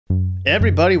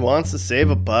Everybody wants to save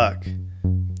a buck.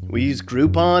 We use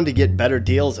Groupon to get better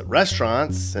deals at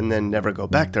restaurants and then never go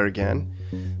back there again.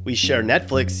 We share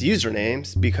Netflix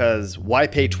usernames because why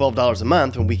pay $12 a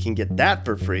month when we can get that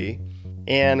for free?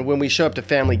 And when we show up to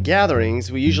family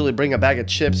gatherings, we usually bring a bag of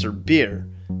chips or beer,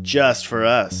 just for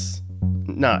us.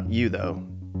 Not you though.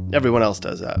 Everyone else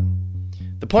does that.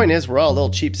 The point is, we're all a little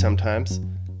cheap sometimes,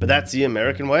 but that's the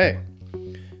American way.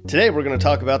 Today we're going to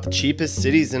talk about the cheapest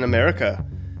cities in America.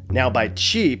 Now by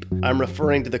cheap, I'm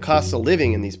referring to the cost of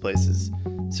living in these places.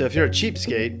 So if you're a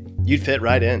cheapskate, you'd fit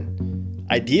right in.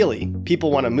 Ideally,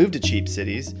 people want to move to cheap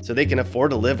cities so they can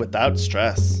afford to live without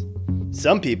stress.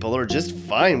 Some people are just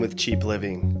fine with cheap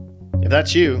living. If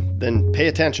that's you, then pay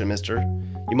attention, mister.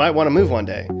 You might want to move one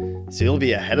day, so you'll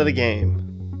be ahead of the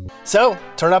game. So,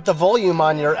 turn up the volume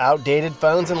on your outdated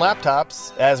phones and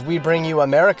laptops as we bring you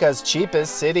America's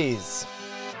cheapest cities.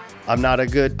 I'm not a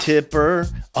good tipper,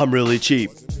 I'm really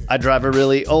cheap. I drive a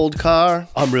really old car,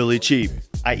 I'm really cheap.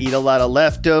 I eat a lot of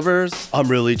leftovers, I'm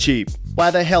really cheap. Why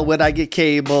the hell would I get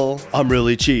cable? I'm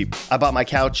really cheap. I bought my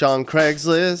couch on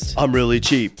Craigslist, I'm really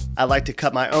cheap. I like to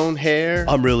cut my own hair,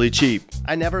 I'm really cheap.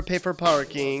 I never pay for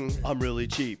parking, I'm really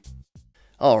cheap.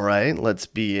 Alright, let's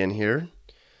be in here.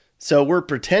 So we're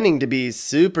pretending to be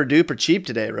super duper cheap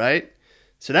today, right?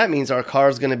 So that means our car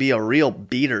is going to be a real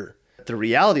beater. The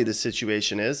reality of the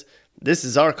situation is, this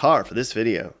is our car for this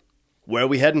video. Where are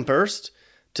we heading first?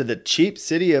 To the cheap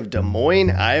city of Des Moines,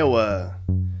 Iowa.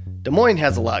 Des Moines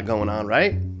has a lot going on,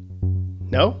 right?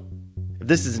 No? If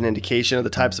this is an indication of the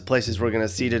types of places we're going to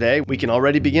see today, we can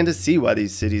already begin to see why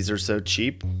these cities are so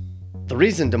cheap. The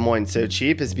reason Des Moines is so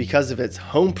cheap is because of its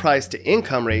home price to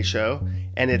income ratio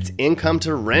and its income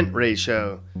to rent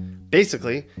ratio.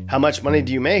 Basically, how much money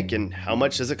do you make and how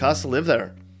much does it cost to live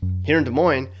there? Here in Des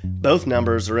Moines, both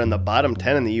numbers are in the bottom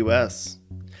 10 in the US.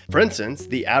 For instance,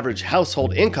 the average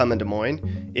household income in Des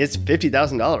Moines is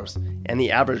 $50,000 and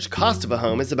the average cost of a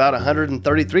home is about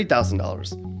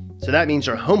 $133,000. So that means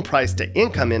your home price to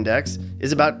income index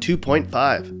is about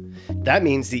 2.5. That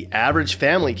means the average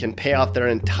family can pay off their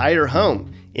entire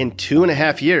home in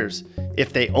 2.5 years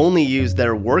if they only use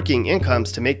their working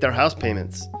incomes to make their house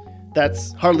payments.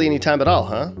 That's hardly any time at all,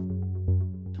 huh?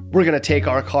 We're gonna take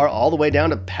our car all the way down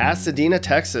to Pasadena,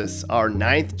 Texas, our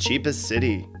 9th cheapest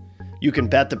city. You can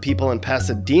bet the people in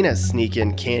Pasadena sneak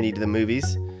in candy to the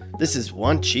movies. This is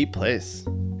one cheap place.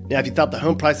 Now, if you thought the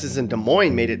home prices in Des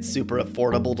Moines made it super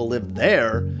affordable to live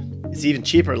there, it's even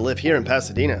cheaper to live here in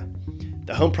Pasadena.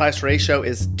 The home price ratio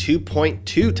is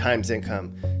 2.2 times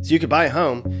income, so you could buy a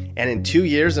home and in 2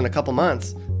 years and a couple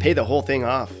months, pay the whole thing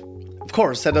off. Of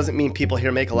course, that doesn't mean people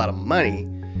here make a lot of money.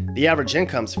 The average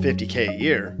income's $50K a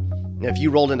year. And if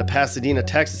you rolled into Pasadena,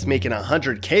 Texas making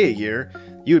 $100K a year,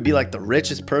 you would be like the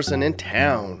richest person in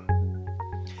town.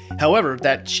 However,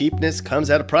 that cheapness comes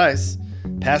at a price.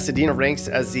 Pasadena ranks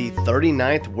as the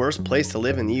 39th worst place to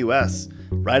live in the US,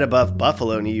 right above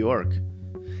Buffalo, New York.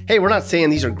 Hey, we're not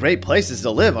saying these are great places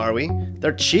to live, are we?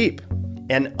 They're cheap.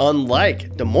 And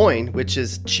unlike Des Moines, which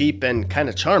is cheap and kind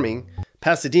of charming,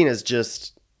 Pasadena's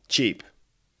just cheap.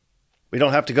 We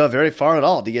don't have to go very far at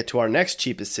all to get to our next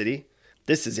cheapest city.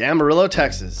 This is Amarillo,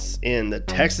 Texas, in the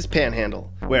Texas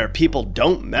Panhandle, where people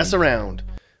don't mess around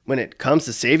when it comes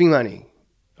to saving money,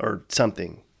 or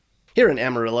something. Here in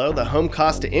Amarillo, the home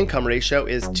cost to income ratio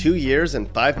is 2 years and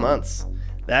 5 months.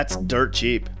 That's dirt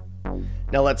cheap.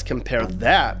 Now let's compare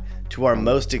that to our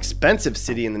most expensive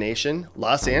city in the nation,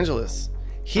 Los Angeles.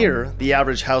 Here, the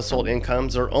average household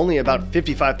incomes are only about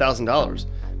 $55,000,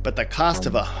 but the cost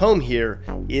of a home here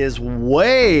is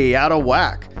way out of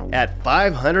whack at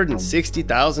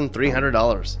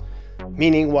 $560,300.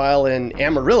 Meaning while in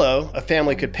Amarillo, a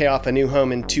family could pay off a new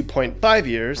home in 2.5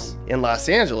 years, in Los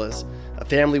Angeles, a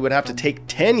family would have to take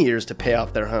 10 years to pay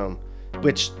off their home,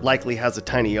 which likely has a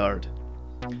tiny yard.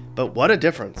 But what a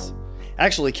difference.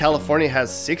 Actually, California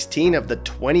has 16 of the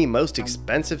 20 most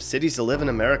expensive cities to live in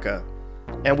America.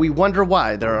 And we wonder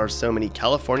why there are so many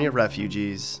California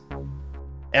refugees.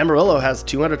 Amarillo has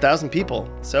 200,000 people,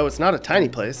 so it's not a tiny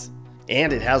place.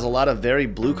 And it has a lot of very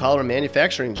blue-collar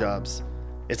manufacturing jobs.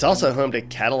 It's also home to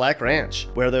Cadillac Ranch,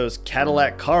 where those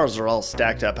Cadillac cars are all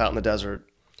stacked up out in the desert.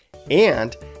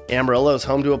 And Amarillo is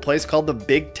home to a place called the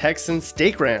Big Texan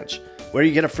Steak Ranch, where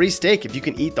you get a free steak if you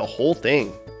can eat the whole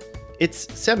thing. It's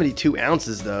 72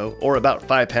 ounces though, or about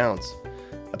 5 pounds.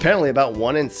 Apparently about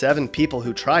 1 in 7 people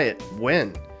who try it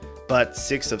win, but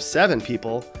 6 of 7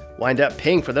 people wind up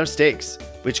paying for their steaks,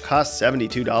 which cost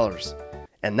 $72.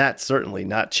 And that's certainly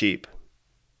not cheap.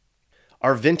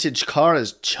 Our vintage car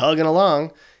is chugging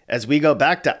along as we go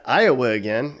back to Iowa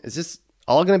again. Is this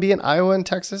all going to be in Iowa and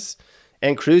Texas?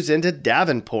 And cruise into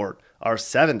Davenport, our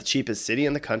 7th cheapest city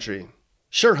in the country.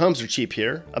 Sure, homes are cheap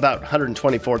here, about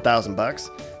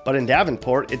 $124,000, but in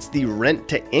Davenport, it's the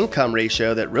rent-to-income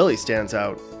ratio that really stands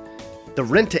out. The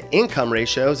rent-to-income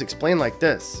ratio is explained like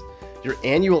this. Your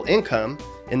annual income,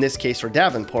 in this case for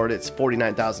Davenport it's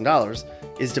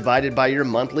 $49,000, is divided by your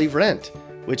monthly rent,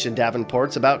 which in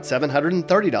Davenport's about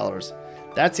 $730.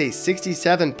 That's a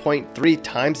 67.3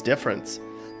 times difference.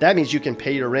 That means you can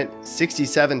pay your rent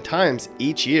 67 times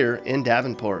each year in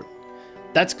Davenport.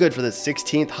 That's good for the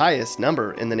 16th highest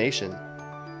number in the nation.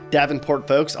 Davenport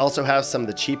folks also have some of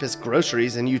the cheapest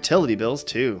groceries and utility bills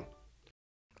too.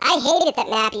 I hate it that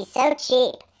Mappy's so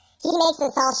cheap. He makes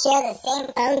us all share the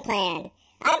same phone plan.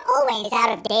 I'm always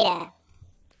out of data.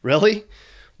 Really?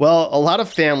 Well, a lot of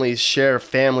families share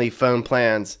family phone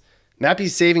plans.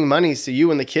 Mappy's saving money so you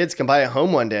and the kids can buy a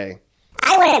home one day.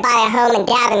 I wouldn't buy a home in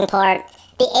Davenport.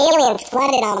 The aliens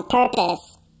flooded on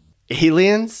purpose.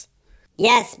 Aliens?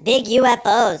 Yes, big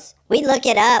UFOs. We'd look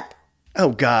it up. Oh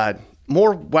God,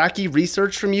 more wacky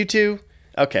research from you two?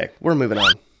 Okay, we're moving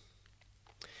on.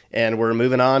 And we're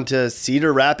moving on to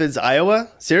Cedar Rapids, Iowa?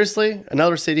 Seriously?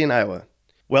 Another city in Iowa?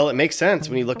 Well, it makes sense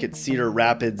when you look at Cedar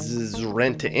Rapids'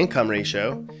 rent-to-income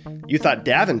ratio. You thought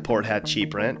Davenport had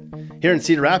cheap rent. Here in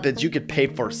Cedar Rapids, you could pay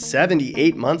for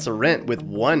 78 months of rent with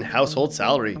one household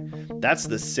salary. That's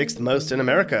the 6th most in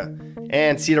America.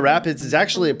 And Cedar Rapids is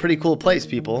actually a pretty cool place,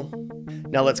 people.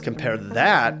 Now let's compare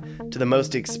that to the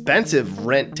most expensive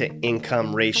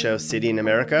rent-to-income ratio city in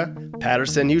America,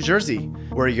 Paterson, New Jersey,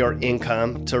 where your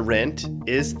income to rent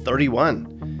is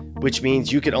 31, which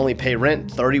means you could only pay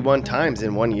rent 31 times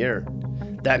in 1 year.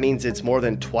 That means it's more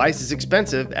than twice as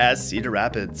expensive as Cedar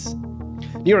Rapids.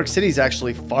 New York City is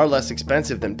actually far less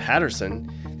expensive than Paterson.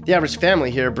 The average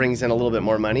family here brings in a little bit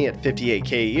more money at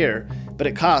 $58K a year, but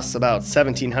it costs about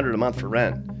 $1,700 a month for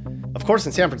rent. Of course,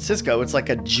 in San Francisco, it's like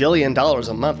 $1 jillion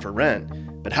a month for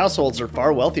rent, but households are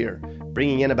far wealthier,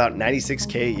 bringing in about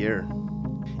 $96K a year.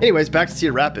 Anyways, back to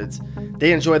Cedar Rapids.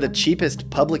 They enjoy the cheapest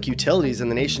public utilities in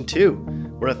the nation too,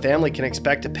 where a family can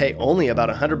expect to pay only about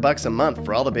 $100 a month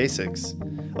for all the basics.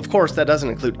 Of course, that doesn't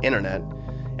include internet.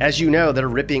 As you know, they're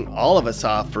ripping all of us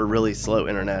off for really slow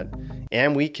internet,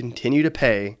 and we continue to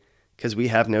pay because we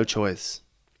have no choice.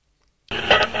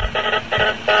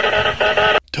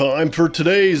 Time for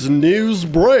today's news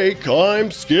break.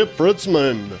 I'm Skip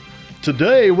Fritzman.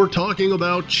 Today we're talking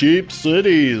about cheap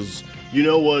cities. You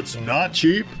know what's not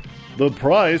cheap? The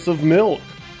price of milk.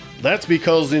 That's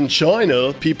because in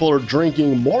China, people are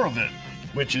drinking more of it,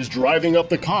 which is driving up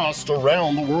the cost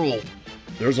around the world.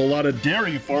 There's a lot of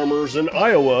dairy farmers in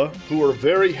Iowa who are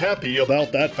very happy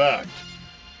about that fact.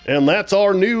 And that's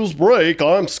our news break.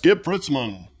 I'm Skip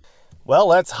Fritzman. Well,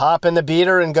 let's hop in the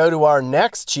beater and go to our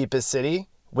next cheapest city,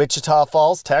 Wichita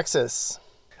Falls, Texas.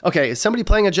 Okay, is somebody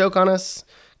playing a joke on us?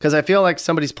 Because I feel like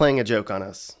somebody's playing a joke on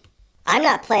us. I'm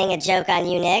not playing a joke on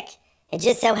you, Nick. It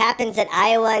just so happens that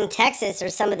Iowa and Texas are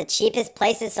some of the cheapest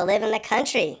places to live in the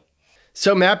country.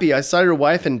 So, Mappy, I saw your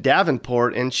wife in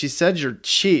Davenport, and she said you're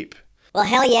cheap. Well,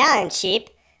 hell yeah, I'm cheap.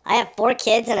 I have 4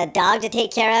 kids and a dog to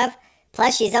take care of.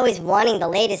 Plus, she's always wanting the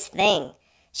latest thing.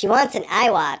 She wants an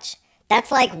iWatch. That's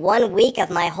like 1 week of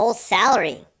my whole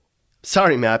salary.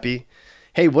 Sorry, Mappy.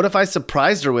 Hey, what if I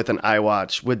surprised her with an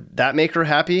iWatch? Would that make her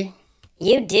happy?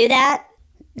 You do that?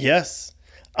 Yes,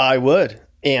 I would,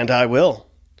 and I will.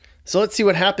 So let's see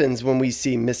what happens when we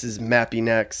see Mrs. Mappy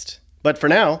next. But for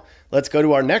now, let's go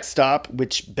to our next stop,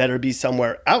 which better be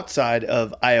somewhere outside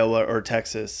of Iowa or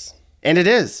Texas. And it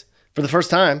is. For the first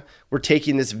time, we're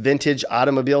taking this vintage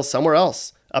automobile somewhere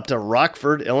else, up to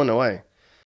Rockford, Illinois.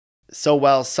 So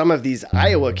while some of these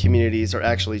Iowa communities are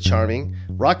actually charming,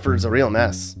 Rockford's a real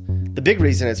mess. The big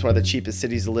reason it's one of the cheapest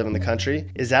cities to live in the country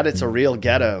is that it's a real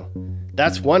ghetto.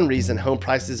 That's one reason home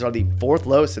prices are the 4th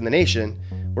lowest in the nation,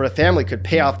 where a family could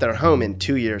pay off their home in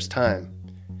 2 years' time.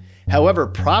 However,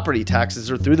 property taxes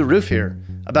are through the roof here,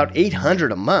 about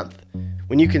 $800 a month.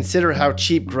 When you consider how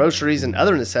cheap groceries and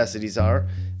other necessities are,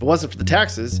 if it wasn't for the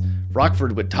taxes,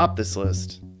 Rockford would top this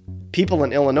list. People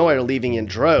in Illinois are leaving in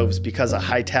droves because of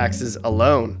high taxes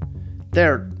alone.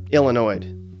 They're Illinois'd.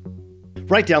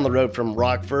 Right down the road from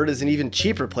Rockford is an even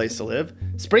cheaper place to live,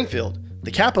 Springfield,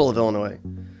 the capital of Illinois.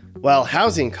 While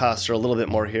housing costs are a little bit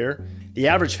more here, the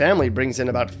average family brings in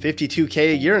about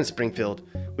 $52K a year in Springfield,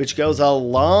 which goes a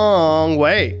long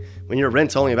way when your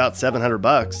rent's only about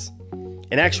 $700.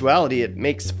 In actuality, it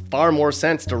makes far more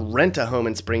sense to rent a home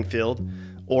in Springfield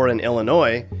or in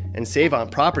Illinois and save on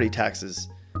property taxes.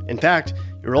 In fact,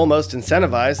 you're almost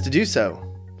incentivized to do so.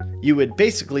 You would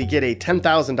basically get a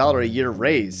 $10,000 a year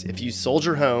raise if you sold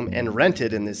your home and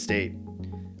rented in this state.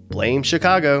 Blame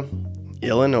Chicago,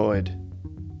 Illinois.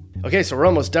 Okay, so we're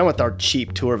almost done with our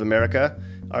cheap tour of America.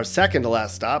 Our second to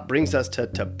last stop brings us to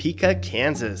Topeka,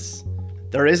 Kansas.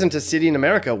 There isn't a city in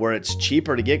America where it's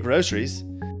cheaper to get groceries.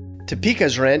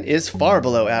 Topeka's rent is far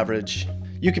below average.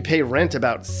 You could pay rent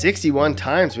about 61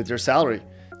 times with your salary.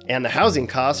 And the housing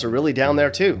costs are really down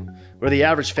there too, where the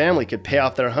average family could pay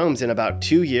off their homes in about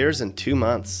 2 years and 2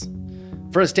 months.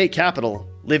 For a state capital,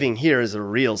 living here is a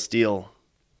real steal.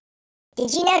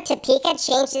 Did you know Topeka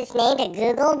changed its name to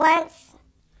Google once?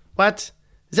 What?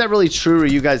 Is that really true, or are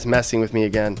you guys messing with me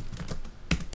again?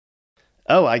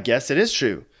 Oh, I guess it is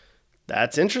true.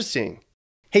 That's interesting.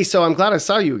 Hey, so I'm glad I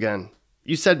saw you again.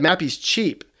 You said Mappy's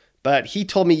cheap, but he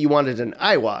told me you wanted an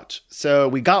iWatch, so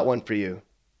we got one for you.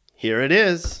 Here it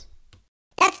is.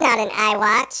 That's not an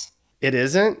iWatch. It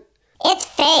isn't? It's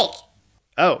fake.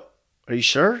 Oh, are you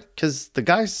sure? Because the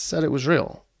guy said it was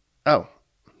real. Oh,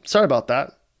 sorry about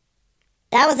that.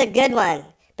 That was a good one,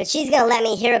 but she's gonna let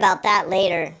me hear about that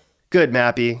later. Good,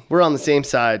 Mappy. We're on the same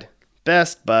side.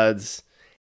 Best buds.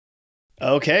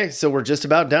 Okay, so we're just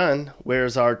about done.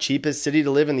 Where's our cheapest city to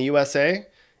live in the USA?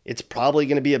 It's probably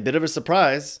going to be a bit of a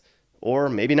surprise, or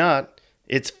maybe not.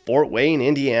 It's Fort Wayne,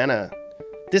 Indiana.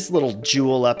 This little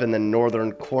jewel up in the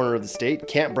northern corner of the state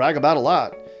can't brag about a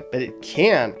lot, but it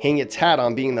can hang its hat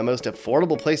on being the most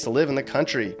affordable place to live in the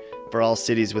country for all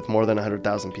cities with more than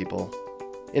 100,000 people.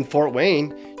 In Fort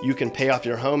Wayne, you can pay off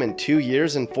your home in 2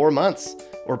 years and 4 months,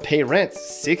 or pay rent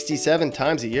 67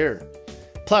 times a year.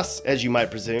 Plus, as you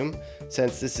might presume,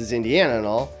 since this is Indiana and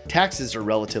all, taxes are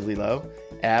relatively low,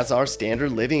 as are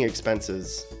standard living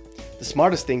expenses. The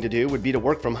smartest thing to do would be to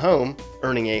work from home,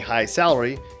 earning a high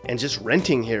salary, and just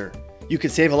renting here. You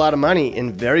could save a lot of money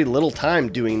in very little time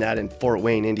doing that in Fort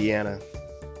Wayne, Indiana.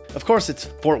 Of course, it's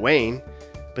Fort Wayne,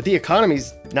 but the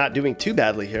economy's not doing too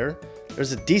badly here.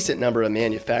 There's a decent number of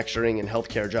manufacturing and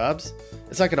healthcare jobs.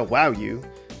 It's not gonna wow you,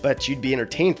 but you'd be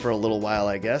entertained for a little while,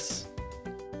 I guess.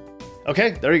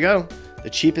 Okay, there you go. The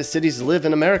cheapest cities to live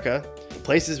in America.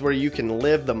 Places where you can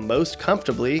live the most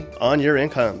comfortably on your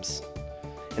incomes.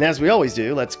 And as we always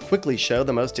do, let's quickly show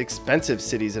the most expensive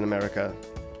cities in America.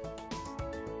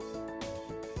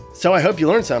 So I hope you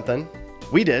learned something.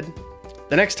 We did.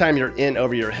 The next time you're in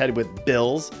over your head with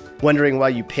bills, wondering why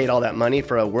you paid all that money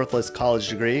for a worthless college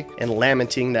degree, and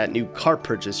lamenting that new car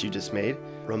purchase you just made,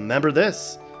 remember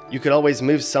this. You could always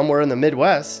move somewhere in the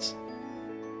Midwest.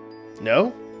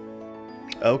 No?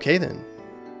 Okay then.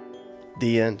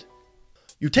 The end.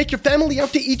 You take your family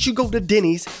out to eat, you go to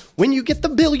Denny's. When you get the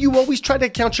bill, you always try to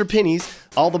count your pennies.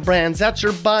 All the brands that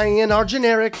you're buying are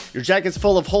generic. Your jacket's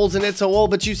full of holes and it's so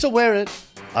old, but you still wear it.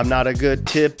 I'm not a good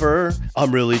tipper.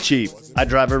 I'm really cheap. I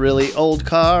drive a really old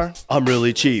car. I'm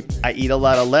really cheap. I eat a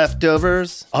lot of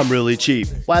leftovers. I'm really cheap.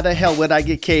 Why the hell would I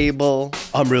get cable?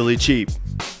 I'm really cheap.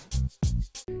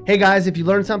 Hey guys, if you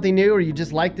learned something new or you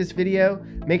just like this video,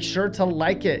 make sure to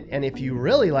like it. And if you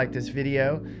really like this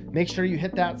video, make sure you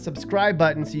hit that subscribe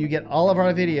button so you get all of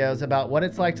our videos about what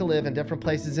it's like to live in different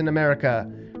places in America.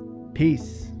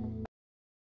 Peace.